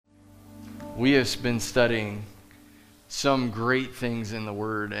We have been studying some great things in the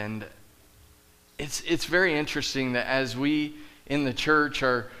Word, and it's very interesting that as we in the church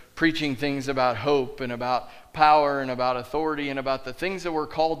are preaching things about hope and about power and about authority and about the things that we're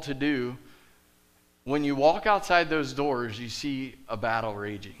called to do, when you walk outside those doors, you see a battle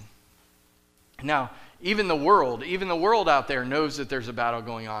raging. Now, even the world out there knows that there's a battle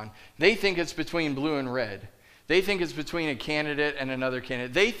going on. They think it's between blue and red. They think it's between a candidate and another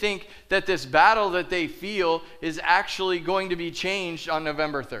candidate. They think that this battle that they feel is actually going to be changed on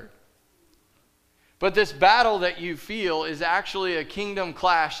November 3rd. But this battle that you feel is actually a kingdom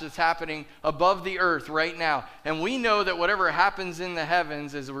clash that's happening above the earth right now. And we know that whatever happens in the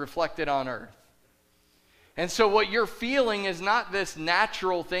heavens is reflected on earth. And so what you're feeling is not this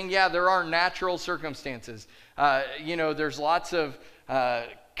natural thing. Yeah, there are natural circumstances. There's lots of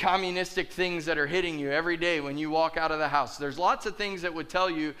communistic things that are hitting you every day when you walk out of the house. There's lots of things that would tell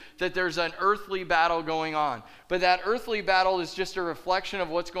you that there's an earthly battle going on. But that earthly battle is just a reflection of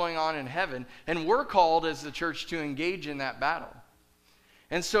what's going on in heaven. And we're called as the church to engage in that battle.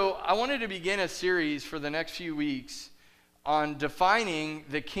 And so I wanted to begin a series for the next few weeks on defining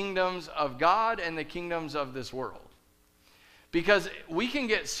the kingdoms of God and the kingdoms of this world. Because we can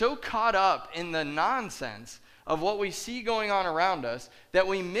get so caught up in the nonsense of what we see going on around us that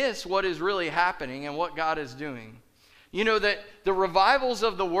we miss what is really happening and what God is doing. You know that the revivals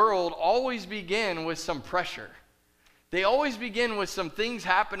of the world always begin with some pressure. They always begin with some things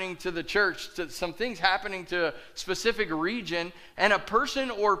happening to the church, some things happening to a specific region, and a person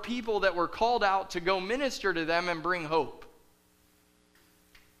or people that were called out to go minister to them and bring hope.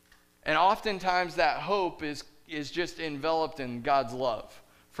 And oftentimes that hope is just enveloped in God's love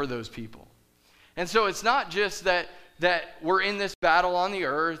for those people. And so it's not just that we're in this battle on the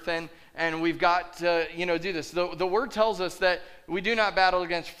earth and we've got to do this. The Word tells us that we do not battle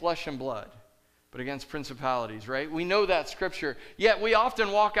against flesh and blood, but against principalities, right? We know that scripture. Yet we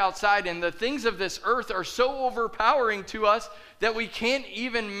often walk outside and the things of this earth are so overpowering to us that we can't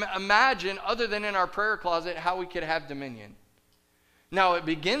even imagine, other than in our prayer closet, how we could have dominion. Now, it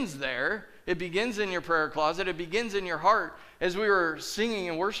begins there. It begins in your prayer closet. It begins in your heart. As we were singing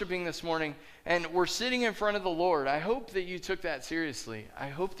and worshiping this morning, and we're sitting in front of the Lord, I hope that you took that seriously. I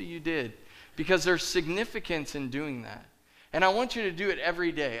hope that you did, because there's significance in doing that. And I want you to do it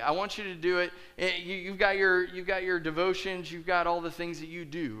every day. I want you to do it. You've got your devotions. You've got all the things that you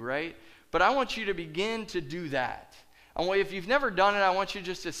do, right? But I want you to begin to do that. If you've never done it, I want you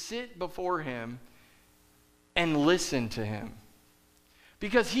just to sit before Him and listen to Him.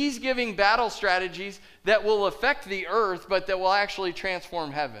 Because He's giving battle strategies that will affect the earth, but that will actually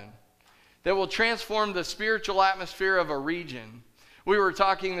transform heaven. That will transform the spiritual atmosphere of a region. We were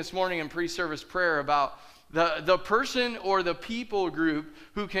talking this morning in pre-service prayer about the person or the people group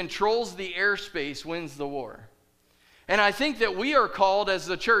who controls the airspace wins the war. And I think that we are called as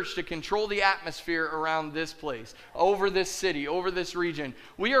the church to control the atmosphere around this place, over this city, over this region.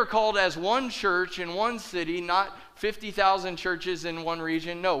 We are called as one church in one city, not 50,000 churches in one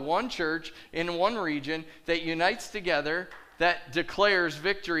region. No, one church in one region that unites together, that declares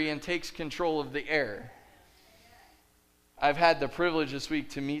victory and takes control of the air. I've had the privilege this week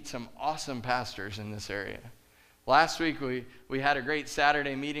to meet some awesome pastors in this area. Last week, we had a great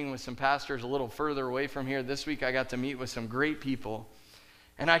Saturday meeting with some pastors a little further away from here. This week, I got to meet with some great people.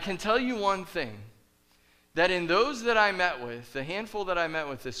 And I can tell you one thing, that in those that I met with, the handful that I met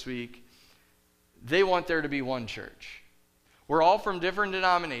with this week, they want there to be one church. We're all from different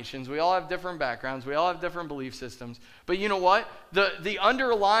denominations. We all have different backgrounds. We all have different belief systems. But you know what? The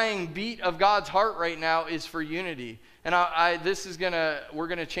underlying beat of God's heart right now is for unity. And we're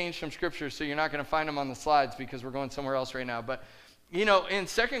gonna change some scriptures, so you're not gonna find them on the slides because we're going somewhere else right now. But in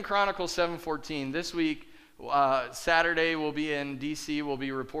 2 Chronicles 7:14, this week, Saturday we'll be in DC. We'll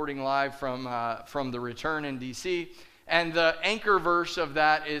be reporting live from the return in DC. And the anchor verse of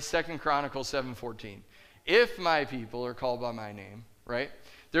that is 2 Chronicles 7:14. If my people are called by my name, right?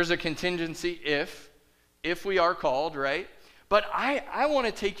 There's a contingency if we are called, right? But I want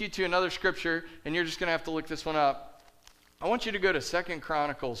to take you to another scripture, and you're just going to have to look this one up. I want you to go to 2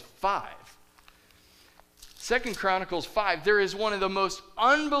 Chronicles 5. 2 Chronicles 5, there is one of the most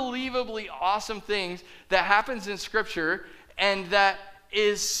unbelievably awesome things that happens in Scripture, and that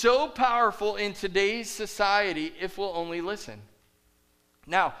is so powerful in today's society if we'll only listen.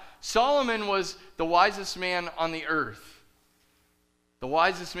 Now, Solomon was the wisest man on the earth, the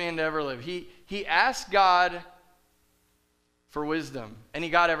wisest man to ever live. He asked God for wisdom, and he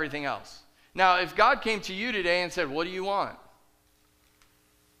got everything else. Now, if God came to you today and said, what do you want?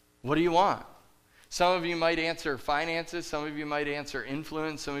 What do you want? Some of you might answer finances. Some of you might answer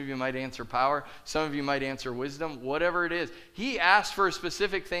influence. Some of you might answer power. Some of you might answer wisdom. Whatever it is. He asked for a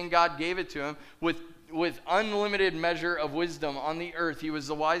specific thing. God gave it to him with unlimited measure of wisdom on the earth. He was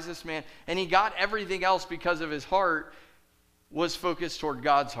the wisest man. And he got everything else because of his heart was focused toward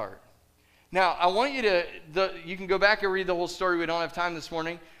God's heart. Now, I want you to, you can go back and read the whole story. We don't have time this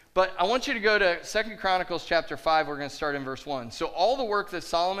morning. But I want you to go to 2 Chronicles chapter 5. We're going to start in verse 1. So all the work that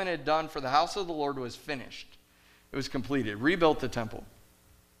Solomon had done for the house of the Lord was finished. It was completed. Rebuilt the temple.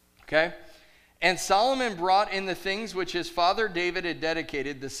 Okay? And Solomon brought in the things which his father David had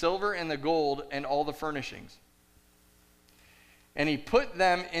dedicated, the silver and the gold and all the furnishings. And he put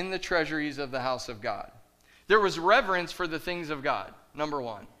them in the treasuries of the house of God. There was reverence for the things of God, number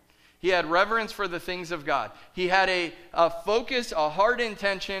one. He had reverence for the things of God. He had a focus, a hard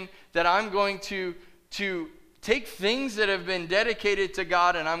intention that I'm going to take things that have been dedicated to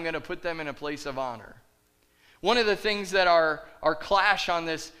God and I'm going to put them in a place of honor. One of the things that our clash on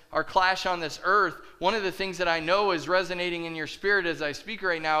this earth, one of the things that I know is resonating in your spirit as I speak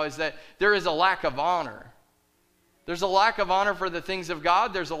right now is that there is a lack of honor. There's a lack of honor for the things of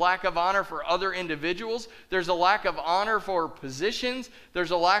God. There's a lack of honor for other individuals. There's a lack of honor for positions. There's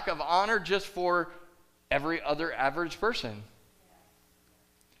a lack of honor just for every other average person.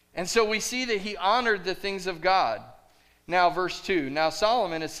 And so we see that he honored the things of God. Now, verse 2. Now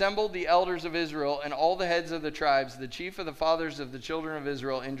Solomon assembled the elders of Israel and all the heads of the tribes, the chief of the fathers of the children of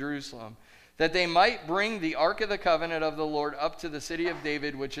Israel in Jerusalem, that they might bring the ark of the covenant of the Lord up to the city of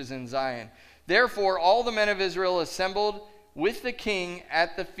David, which is in Zion. Therefore, all the men of Israel assembled with the king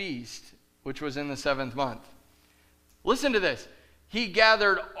at the feast, which was in the 7th month. Listen to this. He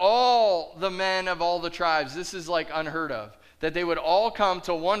gathered all the men of all the tribes. This is like unheard of. That they would all come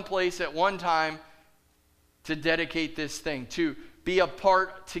to one place at one time to dedicate this thing, to be a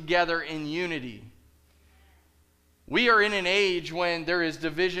part together in unity. We are in an age when there is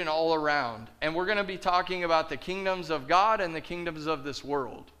division all around. And we're going to be talking about the kingdoms of God and the kingdoms of this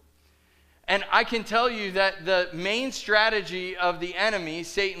world. And I can tell you that the main strategy of the enemy,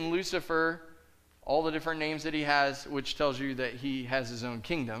 Satan, Lucifer, all the different names that he has, which tells you that he has his own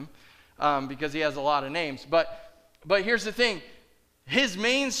kingdom, because he has a lot of names. But here's the thing. His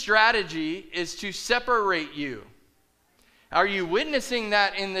main strategy is to separate you. Are you witnessing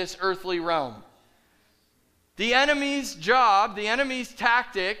that in this earthly realm? The enemy's job, the enemy's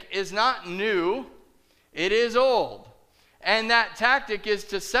tactic is not new. It is old. And that tactic is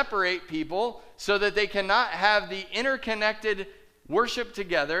to separate people so that they cannot have the interconnected worship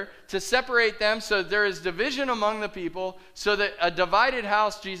together, to separate them so there is division among the people, so that a divided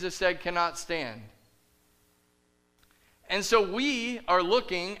house, Jesus said, cannot stand. And so we are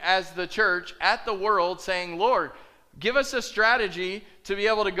looking as the church at the world saying, Lord, give us a strategy to be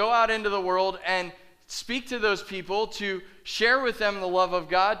able to go out into the world and speak to those people, to share with them the love of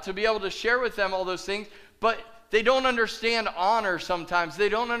God, to be able to share with them all those things. But they don't understand honor sometimes. They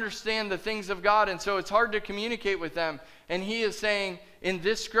don't understand the things of God, and so it's hard to communicate with them. And he is saying, in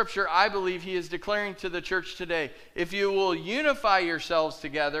this scripture, I believe he is declaring to the church today, if you will unify yourselves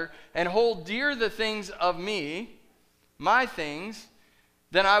together and hold dear the things of me, my things,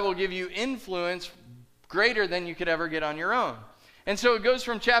 then I will give you influence greater than you could ever get on your own. And so it goes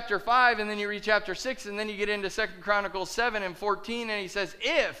from chapter 5, and then you read chapter 6, and then you get into 2 Chronicles 7 and 14, and he says,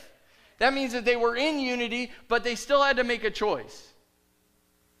 if. That means that they were in unity, but they still had to make a choice.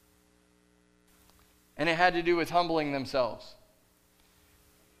 And it had to do with humbling themselves.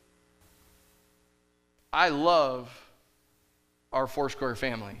 I love our Foursquare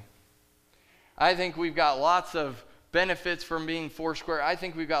family. I think we've got lots of benefits from being Foursquare. I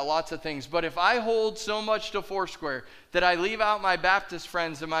think we've got lots of things. But if I hold so much to Foursquare that I leave out my Baptist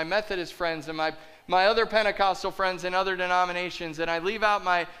friends and my Methodist friends and my other Pentecostal friends and other denominations, and I leave out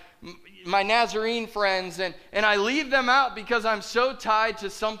my Nazarene friends, and I leave them out because I'm so tied to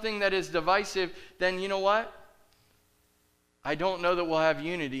something that is divisive, then you know what? I don't know that we'll have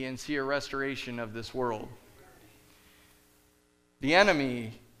unity and see a restoration of this world. The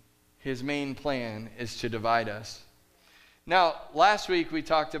enemy, his main plan is to divide us. Now, last week we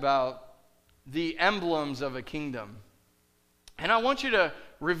talked about the emblems of a kingdom. And I want you to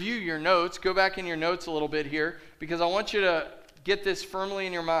review your notes. Go back in your notes a little bit here, because I want you to get this firmly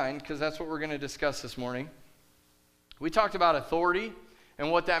in your mind, because that's what we're going to discuss this morning. We talked about authority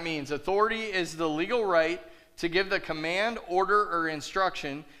and what that means. Authority is the legal right to give the command, order, or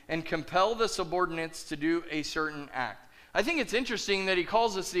instruction and compel the subordinates to do a certain act. I think it's interesting that he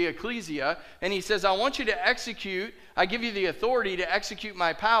calls us the ecclesia, and he says, I want you to execute, I give you the authority to execute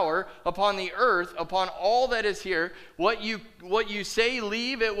my power upon the earth, upon all that is here. What you say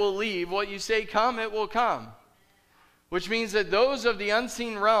leave, it will leave. What you say come, it will come. Which means that those of the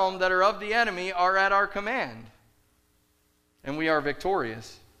unseen realm that are of the enemy are at our command. And we are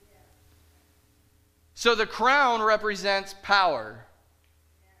victorious. So the crown represents power.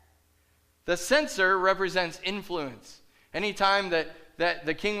 The censer represents influence. Anytime that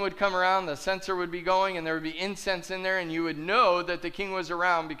the king would come around, the censer would be going, and there would be incense in there, and you would know that the king was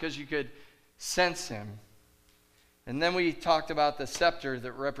around because you could sense him. And then we talked about the scepter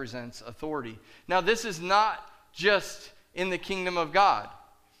that represents authority. Now, this is not just in the kingdom of God.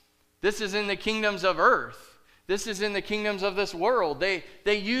 This is in the kingdoms of earth. This is in the kingdoms of this world. They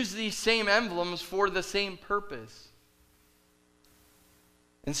use these same emblems for the same purpose.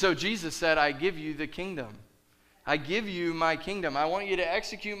 And so Jesus said, I give you the kingdom. I give you my kingdom. I want you to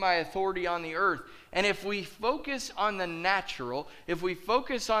execute my authority on the earth. And if we focus on the natural, if we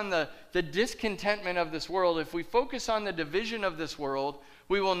focus on the discontentment of this world, if we focus on the division of this world,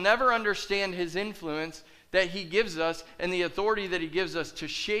 we will never understand his influence that he gives us and the authority that he gives us to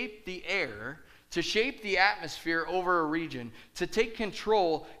shape the air, to shape the atmosphere over a region, to take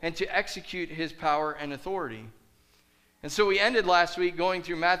control and to execute his power and authority. And so we ended last week going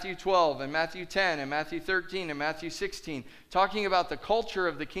through Matthew 12 and Matthew 10 and Matthew 13 and Matthew 16, talking about the culture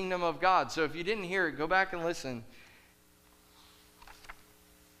of the kingdom of God. So if you didn't hear it, go back and listen.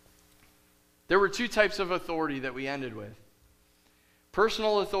 There were two types of authority that we ended with.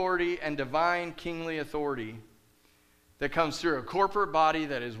 Personal authority and divine kingly authority that comes through a corporate body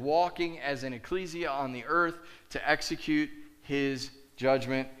that is walking as an ecclesia on the earth to execute his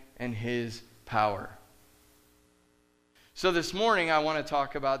judgment and his power. So this morning I want to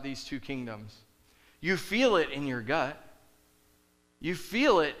talk about these two kingdoms. You feel it in your gut. You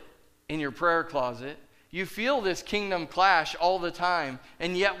feel it in your prayer closet. You feel this kingdom clash all the time,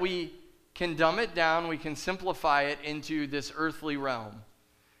 and yet we can dumb it down, we can simplify it into this earthly realm.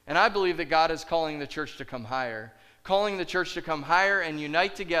 And I believe that God is calling the church to come higher. Calling the church to come higher and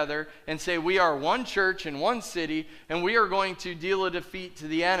unite together and say we are one church in one city, and we are going to deal a defeat to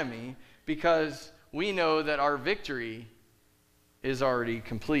the enemy because we know that our victory is already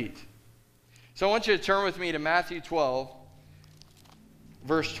complete. So I want you to turn with me to Matthew 12,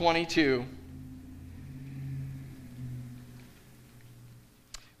 verse 22.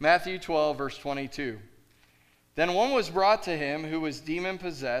 Matthew 12, verse 22. Then one was brought to him who was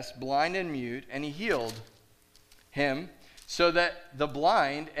demon-possessed, blind and mute, and he healed him, so that the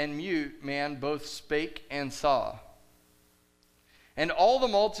blind and mute man both spake and saw. And all the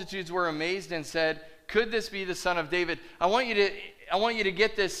multitudes were amazed and said, could this be the Son of David? I want you to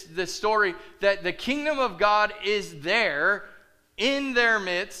get this story that the kingdom of God is there in their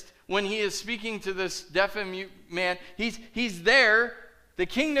midst when he is speaking to this deaf and mute man. He's there, the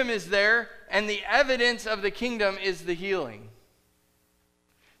kingdom is there, and the evidence of the kingdom is the healing.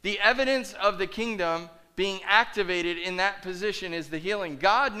 The evidence of the kingdom being activated in that position is the healing.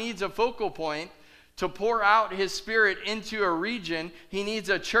 God needs a focal point to pour out his Spirit into a region. He needs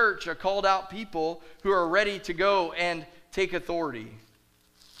a church, a called out people who are ready to go and take authority.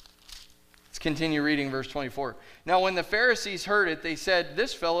 Let's continue reading verse 24. Now when the Pharisees heard it, they said,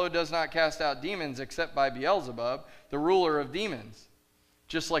 this fellow does not cast out demons except by Beelzebub, the ruler of demons.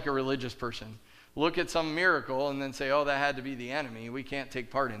 Just like a religious person. Look at some miracle and then say, oh, that had to be the enemy. We can't take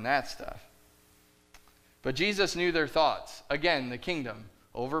part in that stuff. But Jesus knew their thoughts. Again, the kingdom,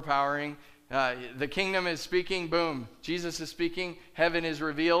 overpowering. The kingdom is speaking, boom. Jesus is speaking, heaven is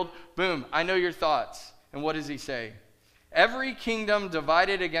revealed, boom. I know your thoughts. And what does he say? Every kingdom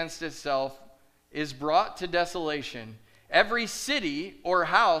divided against itself is brought to desolation. Every city or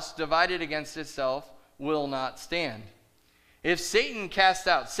house divided against itself will not stand. If Satan cast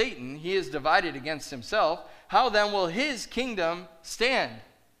out Satan, he is divided against himself. How then will his kingdom stand?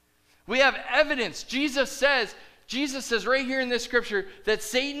 We have evidence. Jesus says right here in this scripture that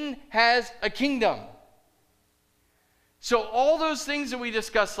Satan has a kingdom. So all those things that we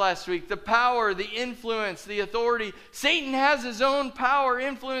discussed last week, the power, the influence, the authority, Satan has his own power,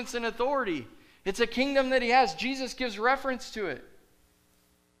 influence, and authority. It's a kingdom that he has. Jesus gives reference to it.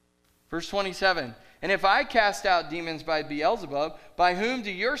 Verse 27, and if I cast out demons by Beelzebub, by whom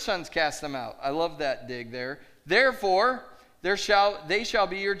do your sons cast them out? I love that dig there. Therefore, they shall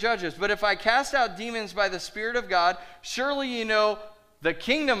be your judges. But if I cast out demons by the Spirit of God, surely you know the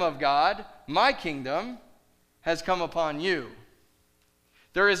kingdom of God, my kingdom, has come upon you.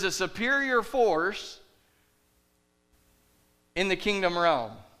 There is a superior force in the kingdom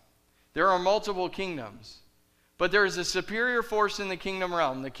realm. There are multiple kingdoms. but there is a superior force in the kingdom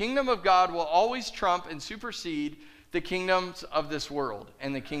realm. The kingdom of God will always trump and supersede the kingdoms of this world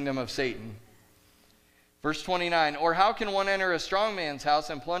and the kingdom of Satan. Verse 29, or how can one enter a strong man's house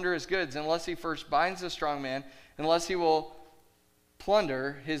and plunder his goods unless he first binds the strong man, unless he will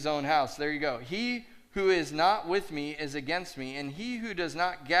plunder his own house? There you go. He who is not with me is against me, and he who does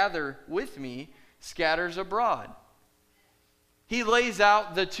not gather with me scatters abroad. He lays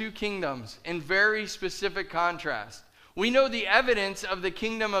out the two kingdoms in very specific contrast. We know the evidence of the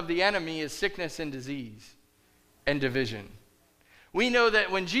kingdom of the enemy is sickness and disease and division. We know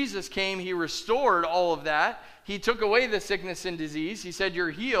that when Jesus came, he restored all of that. He took away the sickness and disease. He said,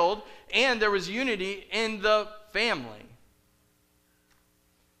 you're healed, and there was unity in the family.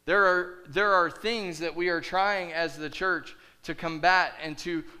 There are things that we are trying as the church to combat and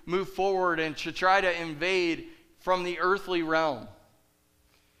to move forward and to try to invade from the earthly realm.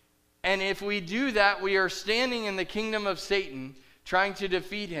 And if we do that, we are standing in the kingdom of Satan, trying to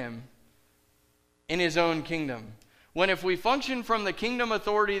defeat him in his own kingdom. When if we function from the kingdom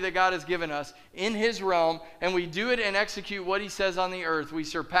authority that God has given us in his realm, and we do it and execute what he says on the earth, we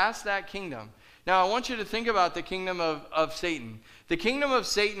surpass that kingdom. Now, I want you to think about the kingdom of Satan. The kingdom of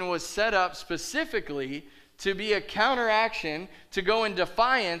Satan was set up specifically to be a counteraction, to go in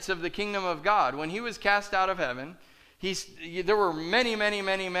defiance of the kingdom of God. When he was cast out of heaven, there were many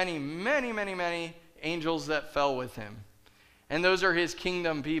angels that fell with him. And those are his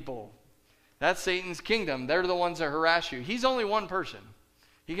kingdom people. That's Satan's kingdom. They're the ones that harass you. He's only one person.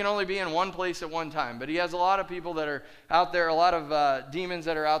 He can only be in one place at one time. But he has a lot of people that are out there, a lot of demons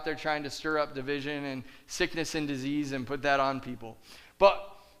that are out there trying to stir up division and sickness and disease and put that on people. But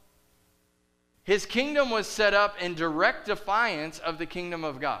his kingdom was set up in direct defiance of the kingdom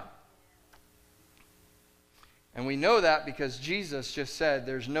of God. And we know that because Jesus just said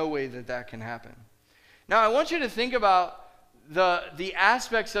there's no way that that can happen. Now, I want you to think about the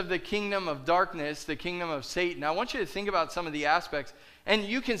aspects of the kingdom of darkness, the kingdom of Satan. I want you to think about some of the aspects. And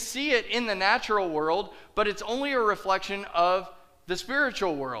you can see it in the natural world, but it's only a reflection of the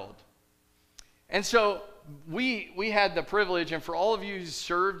spiritual world. And so we had the privilege, and for all of you who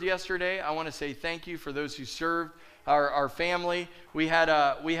served yesterday, I want to say thank you for those who served. Our family, we had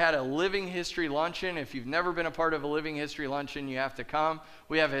a living history luncheon. If you've never been a part of a living history luncheon, you have to come.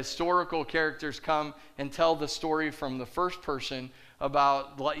 We have historical characters come and tell the story from the first person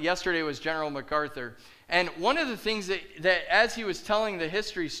about, yesterday was General MacArthur. And one of the things that as he was telling the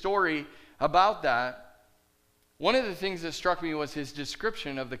history story about that, one of the things that struck me was his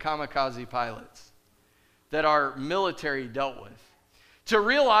description of the kamikaze pilots that our military dealt with. To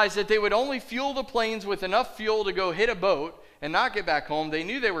realize that they would only fuel the planes with enough fuel to go hit a boat and not get back home. They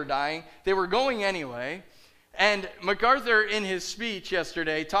knew they were dying. They were going anyway. And MacArthur, in his speech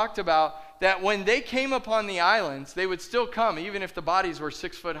yesterday, talked about that when they came upon the islands, they would still come, even if the bodies were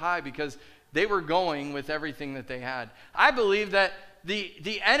 6 foot high, because they were going with everything that they had. I believe that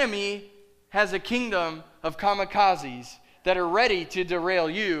the enemy has a kingdom of kamikazes that are ready to derail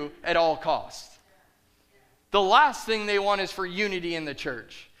you at all costs. The last thing they want is for unity in the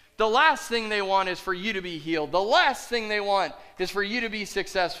church. The last thing they want is for you to be healed. The last thing they want is for you to be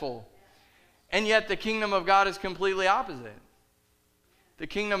successful. And yet the kingdom of God is completely opposite. The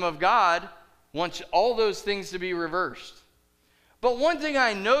kingdom of God wants all those things to be reversed. But one thing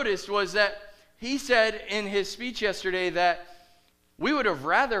I noticed was that he said in his speech yesterday that we would have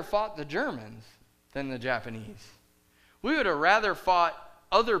rather fought the Germans than the Japanese. We would have rather fought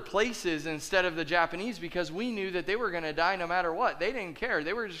other places instead of the Japanese because we knew that they were going to die no matter what. They didn't care.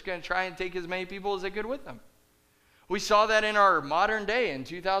 They were just going to try and take as many people as they could with them. We saw that in our modern day in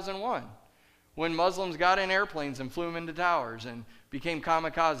 2001 when Muslims got in airplanes and flew them into towers and became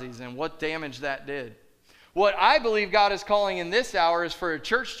kamikazes and what damage that did. What I believe God is calling in this hour is for a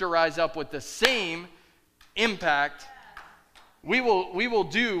church to rise up with the same impact. We will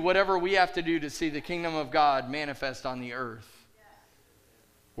do whatever we have to do to see the kingdom of God manifest on the earth.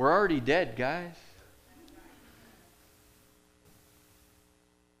 We're already dead, guys.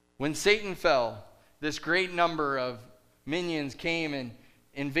 When Satan fell, this great number of minions came and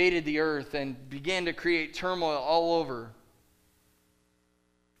invaded the earth and began to create turmoil all over.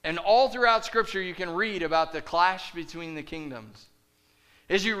 And all throughout Scripture, you can read about the clash between the kingdoms.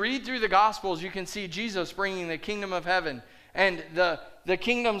 As you read through the Gospels, you can see Jesus bringing the kingdom of heaven and the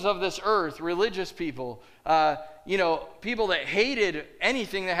kingdoms of this earth, religious people, people that hated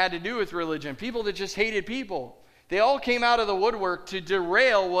anything that had to do with religion, people that just hated people. They all came out of the woodwork to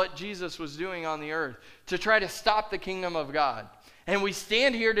derail what Jesus was doing on the earth, to try to stop the kingdom of God. And we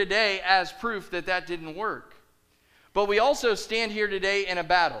stand here today as proof that that didn't work. But we also stand here today in a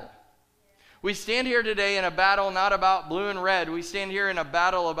battle. We stand here today in a battle not about blue and red. We stand here in a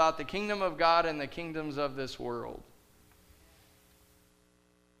battle about the kingdom of God and the kingdoms of this world.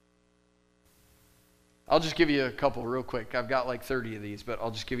 I'll just give you a couple real quick. I've got like 30 of these, but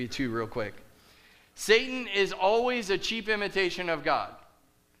I'll just give you 2 real quick. Satan is always a cheap imitation of God,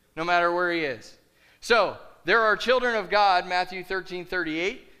 no matter where he is. So, there are children of God, Matthew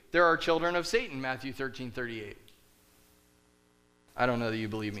 13:38. There are children of Satan, Matthew 13:38. I don't know that you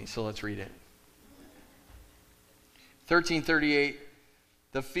believe me, so let's read it. 13:38.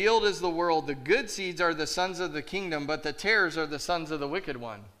 The field is the world. The good seeds are the sons of the kingdom, but the tares are the sons of the wicked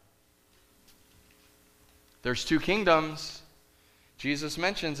one. There's 2 kingdoms. Jesus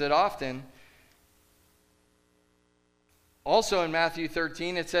mentions it often. Also in Matthew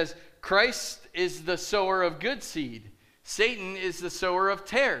 13, it says, Christ is the sower of good seed. Satan is the sower of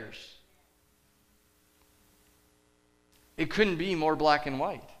tares. It couldn't be more black and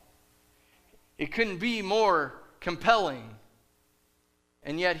white. It couldn't be more compelling.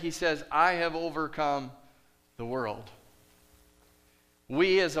 And yet he says, I have overcome the world.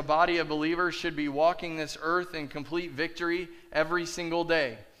 We as a body of believers should be walking this earth in complete victory every single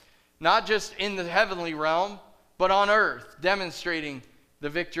day. Not just in the heavenly realm, but on earth, demonstrating the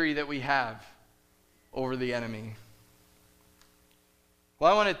victory that we have over the enemy.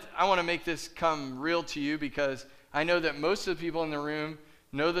 Well, I want to make this come real to you because I know that most of the people in the room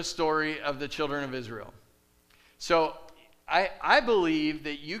know the story of the children of Israel. So I believe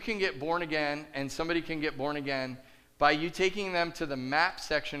that you can get born again and somebody can get born again by you taking them to the map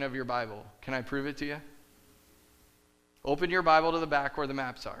section of your Bible. Can I prove it to you? Open your Bible to the back where the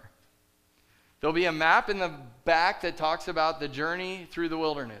maps are. There'll be a map in the back that talks about the journey through the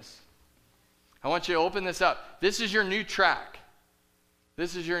wilderness. I want you to open this up. This is your new track.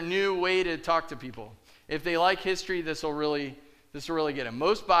 This is your new way to talk to people. If they like history, this will really get them.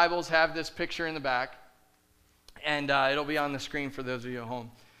 Most Bibles have this picture in the back, and it'll be on the screen for those of you at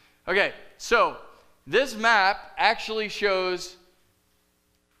home. Okay, so this map actually shows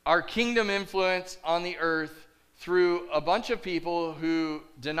our kingdom influence on the earth through a bunch of people who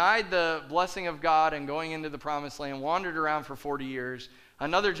denied the blessing of God and going into the promised land, wandered around for 40 years.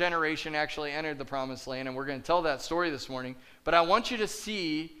 Another generation actually entered the promised land, and we're going to tell that story this morning. But I want you to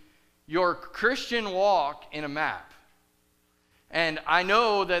see your Christian walk in a map. And I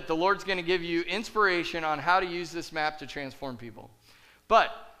know that the Lord's going to give you inspiration on how to use this map to transform people.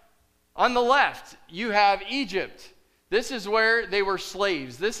 But on the left, you have Egypt. This is where they were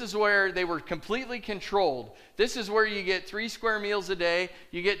slaves. This is where they were completely controlled. This is where you get 3 square meals a day.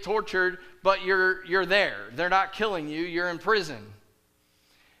 You get tortured, but you're there. They're not killing you. You're in prison.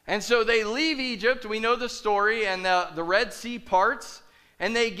 And so they leave Egypt. We know the story, and the Red Sea parts,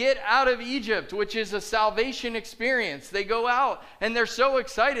 and they get out of Egypt, which is a salvation experience. They go out, and they're so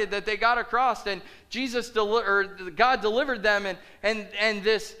excited that they got across, and God delivered them, and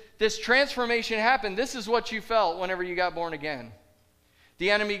this transformation happened. This is what you felt whenever you got born again. The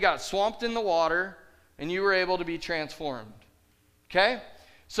enemy got swamped in the water, and you were able to be transformed. Okay?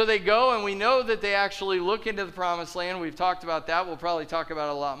 So they go, and we know that they actually look into the promised land. We've talked about that. We'll probably talk about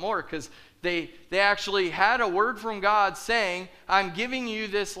it a lot more because they actually had a word from God saying, I'm giving you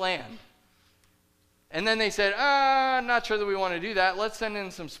this land. And then they said, I'm not sure that we want to do that. Let's send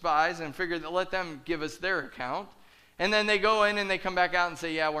in some spies and figure that let them give us their account. And then they go in and they come back out and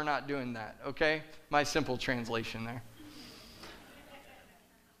say, yeah, we're not doing that, okay? My simple translation there.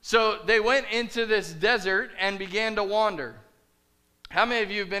 So they went into this desert and began to wander. How many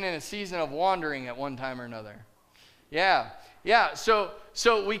of you have been in a season of wandering at one time or another? Yeah. So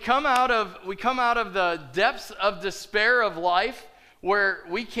we come out of the depths of despair of life where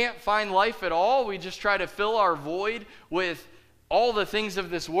we can't find life at all. We just try to fill our void with all the things of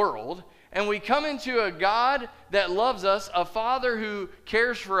this world. And we come into a God that loves us, a Father who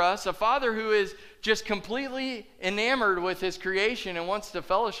cares for us, a Father who is just completely enamored with his creation and wants to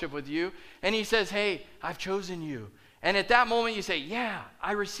fellowship with you. And he says, hey, I've chosen you. And at that moment you say, yeah,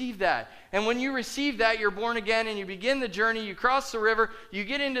 I received that. And when you receive that, you're born again and you begin the journey, you cross the river, you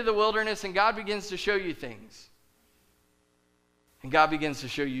get into the wilderness, and God begins to show you things. And God begins to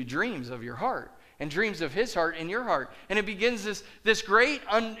show you dreams of your heart and dreams of his heart in your heart. And it begins this great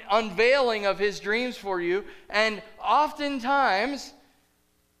unveiling of his dreams for you. And oftentimes,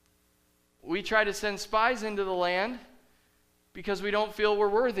 we try to send spies into the land because we don't feel we're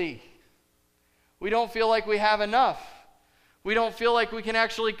worthy. We don't feel like we have enough. We don't feel like we can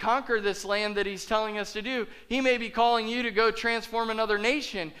actually conquer this land that he's telling us to do. He may be calling you to go transform another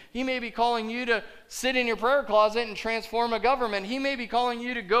nation. He may be calling you to sit in your prayer closet and transform a government. He may be calling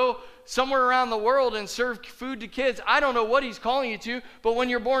you to go somewhere around the world and serve food to kids. I don't know what he's calling you to, but when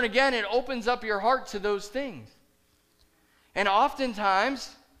you're born again, it opens up your heart to those things. And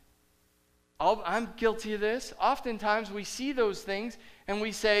oftentimes, I'm guilty of this. Oftentimes we see those things and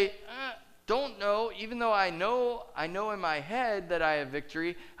we say, don't know, even though I know in my head that I have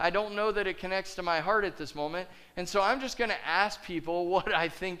victory, I don't know that it connects to my heart at this moment. And so I'm just going to ask people what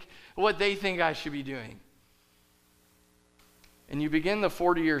they think I should be doing. And you begin the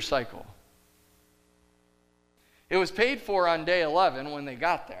 40-year cycle. It was paid for on day 11 when they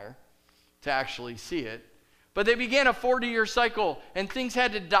got there to actually see it. But they began a 40-year cycle, and things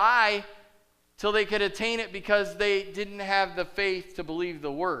had to die till they could attain it because they didn't have the faith to believe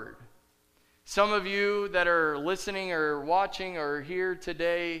the word. Some of you that are listening or watching or here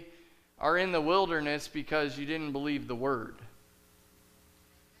today are in the wilderness because you didn't believe the word.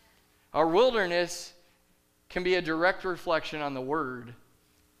 Our wilderness can be a direct reflection on the word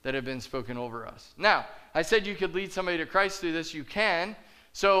that have been spoken over us. Now, I said you could lead somebody to Christ through this. You can.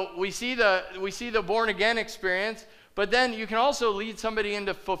 So we see the born again experience, but then you can also lead somebody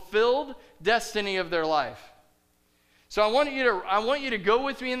into fulfilled destiny of their life. So I want you to go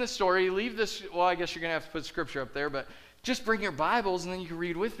with me in the story. Leave this, well, I guess you're going to have to put scripture up there, but just bring your Bibles and then you can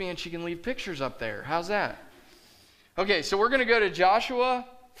read with me and she can leave pictures up there. How's that? Okay, so we're going to go to Joshua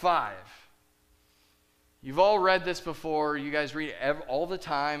 5. You've all read this before. You guys read it all the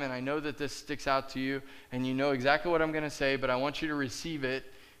time, and I know that this sticks out to you, and you know exactly what I'm going to say, but I want you to receive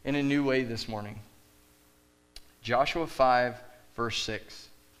it in a new way this morning. Joshua 5, verse 6.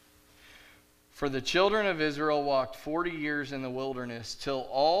 For the children of Israel walked 40 years in the wilderness till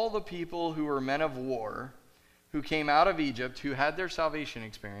all the people who were men of war, who came out of Egypt, who had their salvation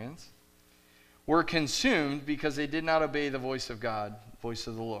experience, were consumed because they did not obey the voice of God, voice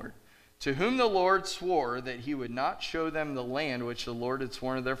of the Lord, to whom the Lord swore that he would not show them the land which the Lord had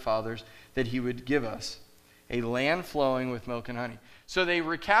sworn to their fathers that he would give us, a land flowing with milk and honey. So they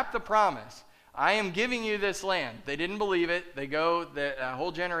recap the promise. I am giving you this land. They didn't believe it. They go, that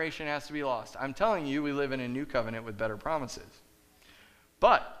whole generation has to be lost. I'm telling you, we live in a new covenant with better promises.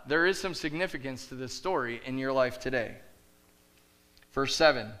 But there is some significance to this story in your life today. Verse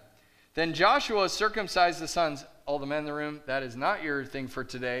 7. Then Joshua circumcised the sons. All the men in the room, that is not your thing for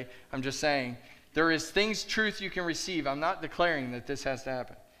today. I'm just saying, there is truth you can receive. I'm not declaring that this has to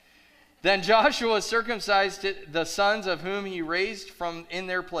happen. Then Joshua circumcised the sons of whom he raised from in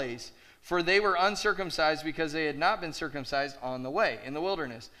their place, for they were uncircumcised because they had not been circumcised on the way, in the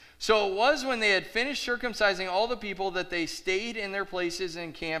wilderness. So it was when they had finished circumcising all the people that they stayed in their places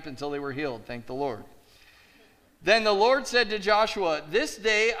in camp until they were healed. Thank the Lord. Then the Lord said to Joshua, this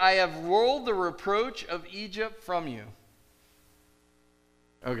day I have rolled the reproach of Egypt from you.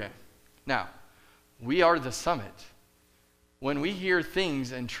 Okay, now, we are the summit. When we hear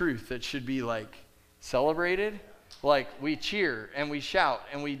things and truth that should be like celebrated, like we cheer and we shout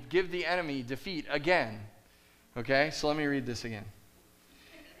and we give the enemy defeat again. Okay, so let me read this again.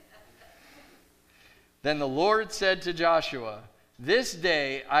 Then the Lord said to Joshua, this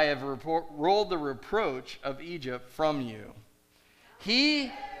day I have rolled the reproach of Egypt from you.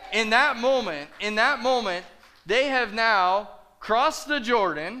 In that moment, they have now crossed the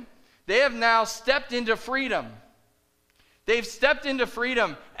Jordan. They have now stepped into freedom. They've stepped into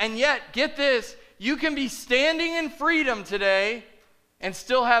freedom. And yet, get this, you can be standing in freedom today and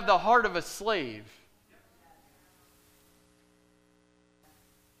still have the heart of a slave.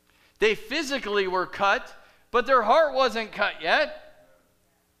 They physically were cut, but their heart wasn't cut yet.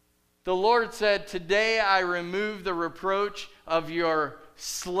 The Lord said, today I remove the reproach of your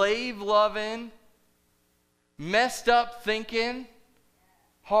slave-loving, messed up thinking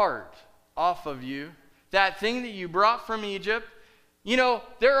heart off of you. That thing that you brought from Egypt. You know,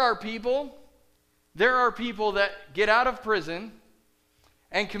 there are people that get out of prison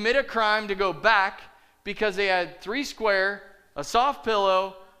and commit a crime to go back because they had 3 square, a soft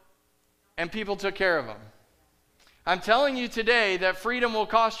pillow, and people took care of them. I'm telling you today that freedom will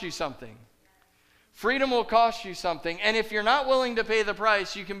cost you something. Freedom will cost you something. And if you're not willing to pay the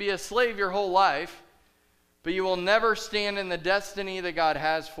price, you can be a slave your whole life, but you will never stand in the destiny that God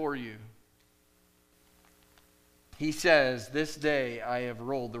has for you. He says, this day I have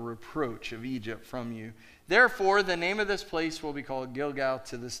rolled the reproach of Egypt from you. Therefore, the name of this place will be called Gilgal.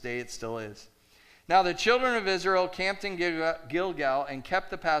 To this day it still is. Now the children of Israel camped in Gilgal and kept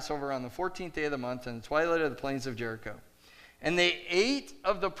the Passover on the 14th day of the month in the twilight of the plains of Jericho. And they ate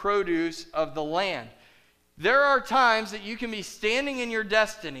of the produce of the land. There are times that you can be standing in your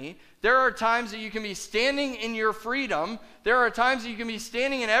destiny. There are times that you can be standing in your freedom. There are times that you can be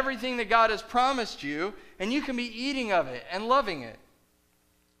standing in everything that God has promised you, and you can be eating of it and loving it.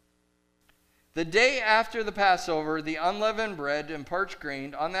 The day after the Passover, the unleavened bread and parched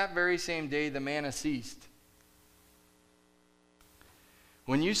grain, on that very same day the manna ceased.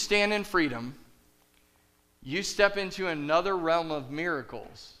 When you stand in freedom, you step into another realm of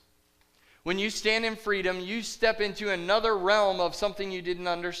miracles. When you stand in freedom, you step into another realm of something you didn't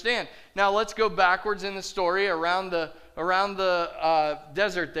understand. Now let's go backwards in the story around the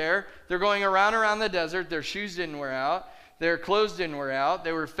desert there. They're going around the desert. Their shoes didn't wear out. Their clothes didn't wear out.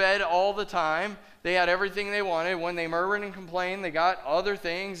 They were fed all the time. They had everything they wanted. When they murmured and complained, they got other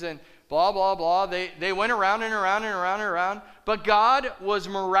things and blah, blah, blah. They went around and around and around and around. But God was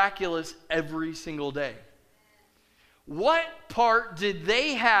miraculous every single day. What part did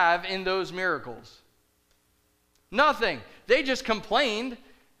they have in those miracles? Nothing. They just complained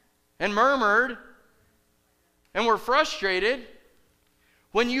and murmured and were frustrated.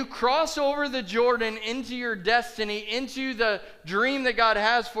 When you cross over the Jordan into your destiny, into the dream that God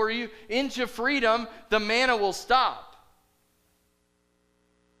has for you, into freedom, the manna will stop.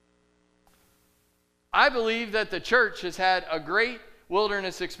 I believe that the church has had a great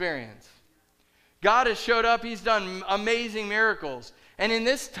wilderness experience. God has showed up. He's done amazing miracles. And in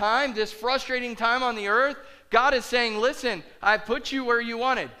this time, this frustrating time on the earth, God is saying, listen, I put you where you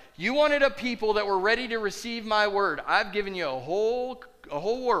wanted. You wanted a people that were ready to receive my word. I've given you a whole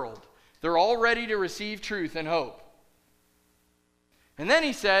world. They're all ready to receive truth and hope. And then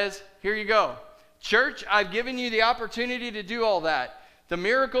he says, here you go. Church, I've given you the opportunity to do all that. The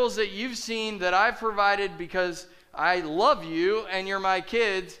miracles that you've seen that I've provided because I love you and you're my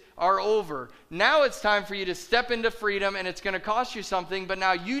kids are over. Now it's time for you to step into freedom, and it's going to cost you something, but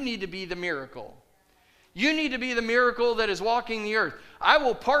now you need to be the miracle. You need to be the miracle that is walking the earth. I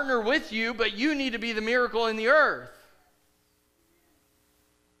will partner with you, but you need to be the miracle in the earth.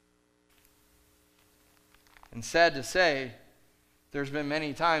 And sad to say, there's been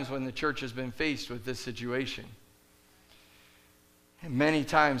many times when the church has been faced with this situation. And many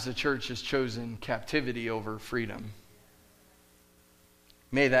times the church has chosen captivity over freedom.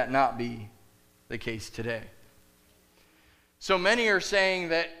 May that not be the case today. So many are saying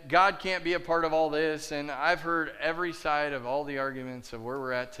that God can't be a part of all this, and I've heard every side of all the arguments of where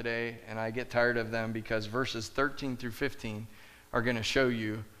we're at today, and I get tired of them because verses 13 through 15 are going to show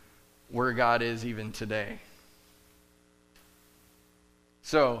you where God is even today.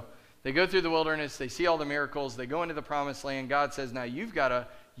 So they go through the wilderness, they see all the miracles, they go into the promised land. God says, now you've got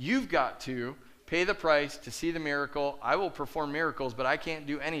to pay the price to see the miracle. I will perform miracles, but I can't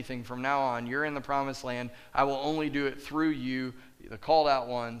do anything from now on. You're in the promised land. I will only do it through you, the called out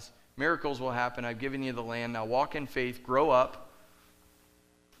ones. Miracles will happen. I've given you the land. Now walk in faith. Grow up.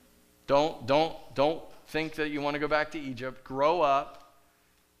 Don't think that you want to go back to Egypt. Grow up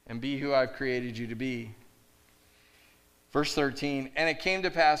and be who I've created you to be. Verse 13, and it came to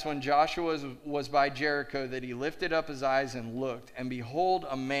pass when Joshua was by Jericho that he lifted up his eyes and looked, and behold,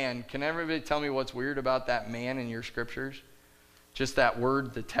 a man. Can everybody tell me what's weird about that man in your scriptures? Just that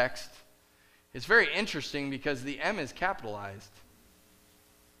word, the text. It's very interesting because the M is capitalized.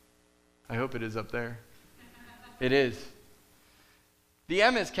 I hope it is up there. It is. The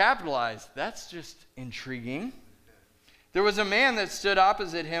M is capitalized. That's just intriguing. There was a man that stood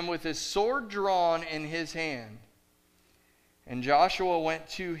opposite him with his sword drawn in his hand. And Joshua went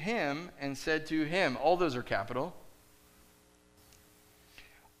to him and said to him, all those are capital,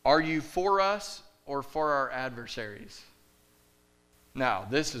 are you for us or for our adversaries? Now,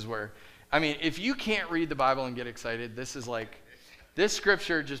 this is where, if you can't read the Bible and get excited, this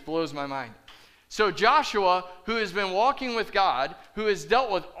scripture just blows my mind. So Joshua, who has been walking with God, who has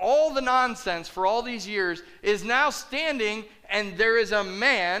dealt with all the nonsense for all these years, is now standing, and there is a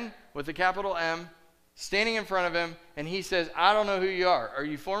man with a capital M standing in front of him, and he says, I don't know who you are. Are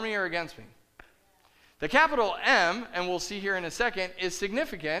you for me or against me? The capital M, and we'll see here in a second, is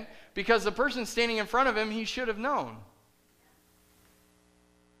significant because the person standing in front of him, he should have known.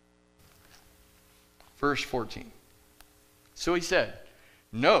 Verse 14. So he said,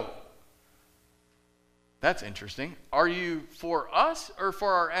 no. That's interesting. Are you for us or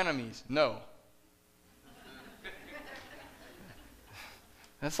for our enemies? No.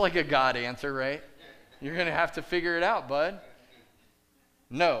 That's like a God answer, right? You're going to have to figure it out, bud.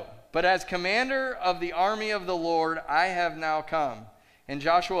 No, but as commander of the army of the Lord, I have now come. And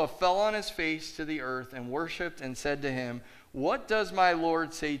Joshua fell on his face to the earth and worshipped and said to him, what does my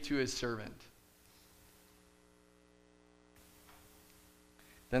Lord say to his servant?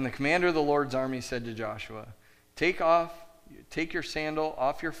 Then the commander of the Lord's army said to Joshua, Take your sandal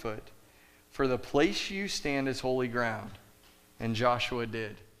off your foot, for the place you stand is holy ground. And Joshua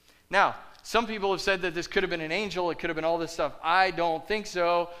did. Now, some people have said that this could have been an angel, it could have been all this stuff. I don't think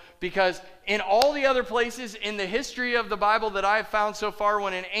so, because in all the other places in the history of the Bible that I've found so far,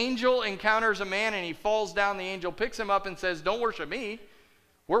 when an angel encounters a man and he falls down, the angel picks him up and says, Don't worship me,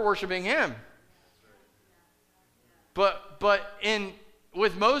 we're worshiping him. But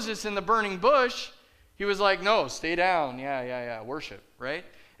with Moses in the burning bush, he was like, no, stay down, yeah, worship, right?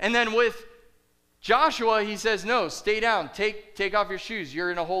 And then with Joshua, he says, no, stay down, take off your shoes,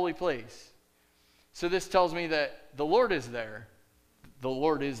 you're in a holy place. So this tells me that the Lord is there. The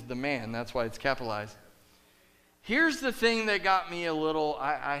Lord is the man. That's why it's capitalized. Here's the thing that got me a little,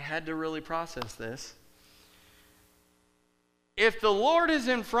 I had to really process this. If the Lord is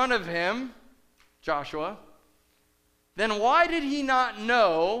in front of him, Joshua, then why did he not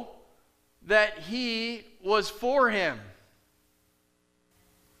know that he was for him?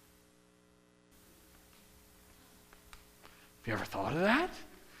 Have you ever thought of that?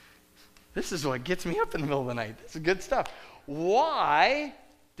 This is what gets me up in the middle of the night. This is good stuff. Why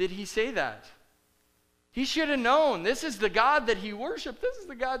did he say that? He should have known. This is the God that he worshiped. This is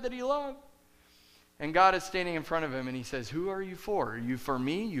the God that he loved. And God is standing in front of him and he says, who are you for? Are you for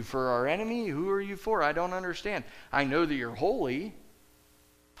me? You for our enemy? Who are you for? I don't understand. I know that you're holy.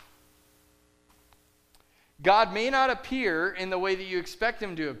 God may not appear in the way that you expect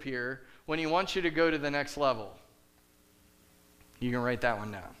him to appear when he wants you to go to the next level. You can write that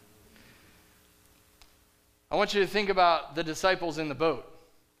one down. I want you to think about the disciples in the boat.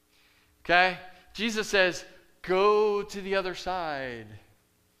 Okay? Jesus says, go to the other side.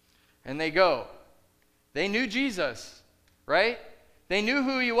 And they go. They knew Jesus, right? They knew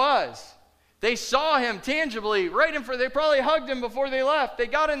who he was. They saw him tangibly right in front. They probably hugged him before they left. They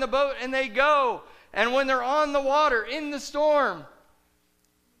got in the boat and they go. And when they're on the water, in the storm,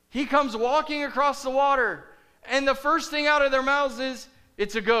 he comes walking across the water. And the first thing out of their mouths is,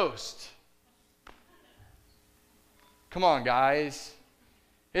 it's a ghost. Come on, guys.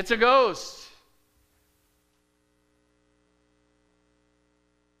 It's a ghost.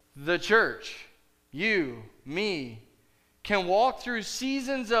 The church, you, me, can walk through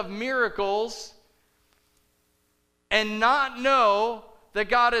seasons of miracles and not know that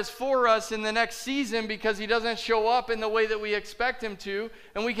God is for us in the next season because he doesn't show up in the way that we expect him to,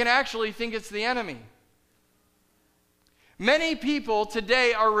 and we can actually think it's the enemy. Many people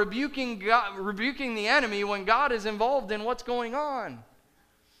today are rebuking the enemy when God is involved in what's going on.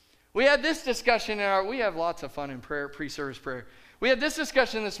 We had this discussion we have lots of fun in prayer, pre-service prayer. We had this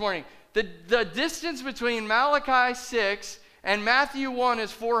discussion this morning. The distance between Malachi 6 and Matthew 1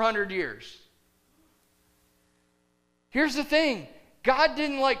 is 400 years. Here's the thing. God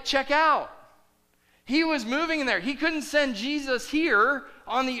didn't check out. He was moving in there. He couldn't send Jesus here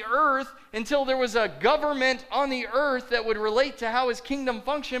on the earth until there was a government on the earth that would relate to how his kingdom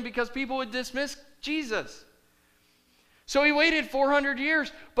functioned, because people would dismiss Jesus. So he waited 400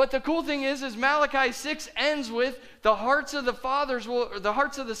 years. But the cool thing is Malachi 6 ends with the hearts of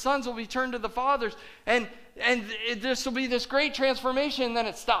the sons will be turned to the fathers. And this will be this great transformation, and then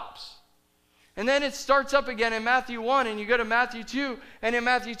it stops. And then it starts up again in Matthew 1, and you go to Matthew 2, and in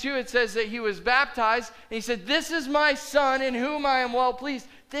Matthew 2 it says that he was baptized, and he said, this is my son in whom I am well pleased.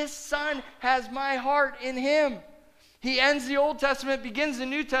 This son has my heart in him. He ends the Old Testament, begins the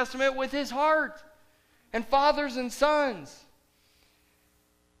New Testament with his heart. And fathers and sons.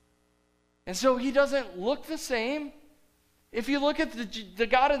 And so he doesn't look the same. If you look at the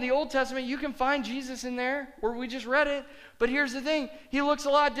God of the Old Testament, you can find Jesus in there, where we just read it. But here's the thing. He looks a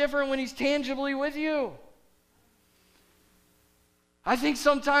lot different when he's tangibly with you. I think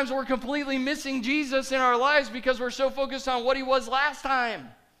sometimes we're completely missing Jesus in our lives because we're so focused on what he was last time.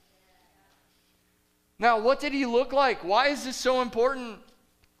 Now, what did he look like? Why is this so important?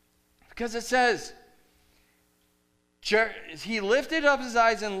 Because it says, he lifted up his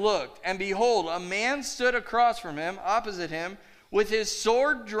eyes and looked, and behold, a man stood across from him, opposite him, with his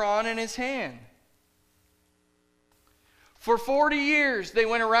sword drawn in his hand. For 40 years, they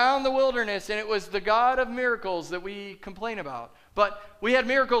went around the wilderness, and it was the God of miracles that we complain about. But we had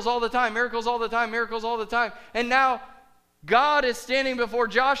miracles all the time, miracles all the time, miracles all the time. And now God is standing before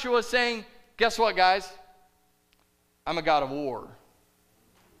Joshua saying, guess what, guys? I'm a God of war.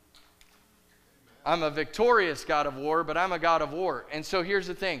 I'm a victorious God of war, but I'm a God of war. And so here's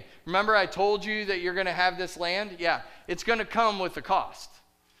the thing. Remember I told you that you're going to have this land? Yeah, it's going to come with a cost.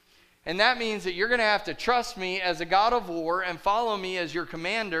 And that means that you're going to have to trust me as a God of war and follow me as your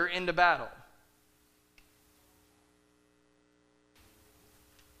commander into battle.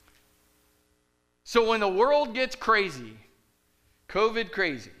 So when the world gets crazy, COVID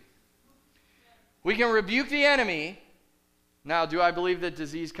crazy, we can rebuke the enemy. Now, do I believe that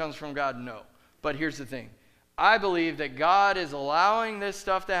disease comes from God? No. But here's the thing. I believe that God is allowing this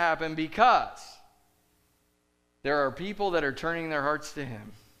stuff to happen because there are people that are turning their hearts to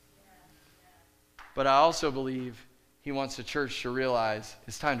him. But I also believe he wants the church to realize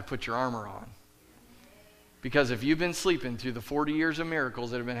it's time to put your armor on. Because if you've been sleeping through the 40 years of miracles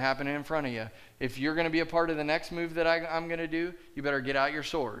that have been happening in front of you, if you're going to be a part of the next move that I'm going to do, you better get out your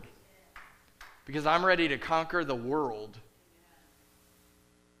sword. Because I'm ready to conquer the world.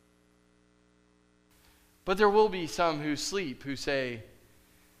 But there will be some who sleep, who say,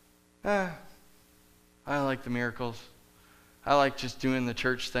 I like the miracles. I like just doing the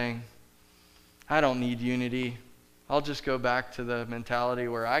church thing. I don't need unity. I'll just go back to the mentality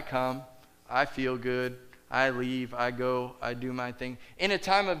where I come, I feel good, I leave, I go, I do my thing. In a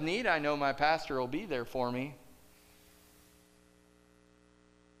time of need, I know my pastor will be there for me.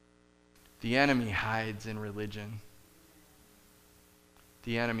 The enemy hides in religion.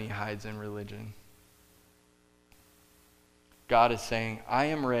 The enemy hides in religion. God is saying, I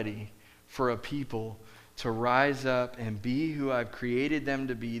am ready for a people to rise up and be who I've created them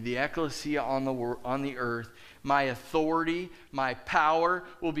to be, the ecclesia on the earth. My authority, my power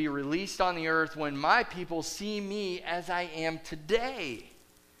will be released on the earth when my people see me as I am today.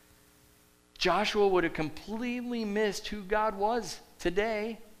 Joshua would have completely missed who God was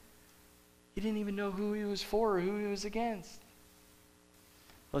today. He didn't even know who he was for or who he was against.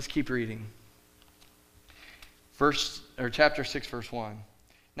 Let's keep reading. Chapter 6, verse 1.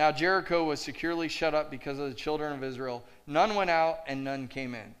 Now Jericho was securely shut up because of the children of Israel. None went out and none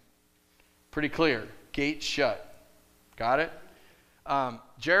came in. Pretty clear. Gates shut. Got it?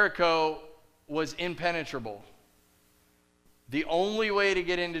 Jericho was impenetrable. The only way to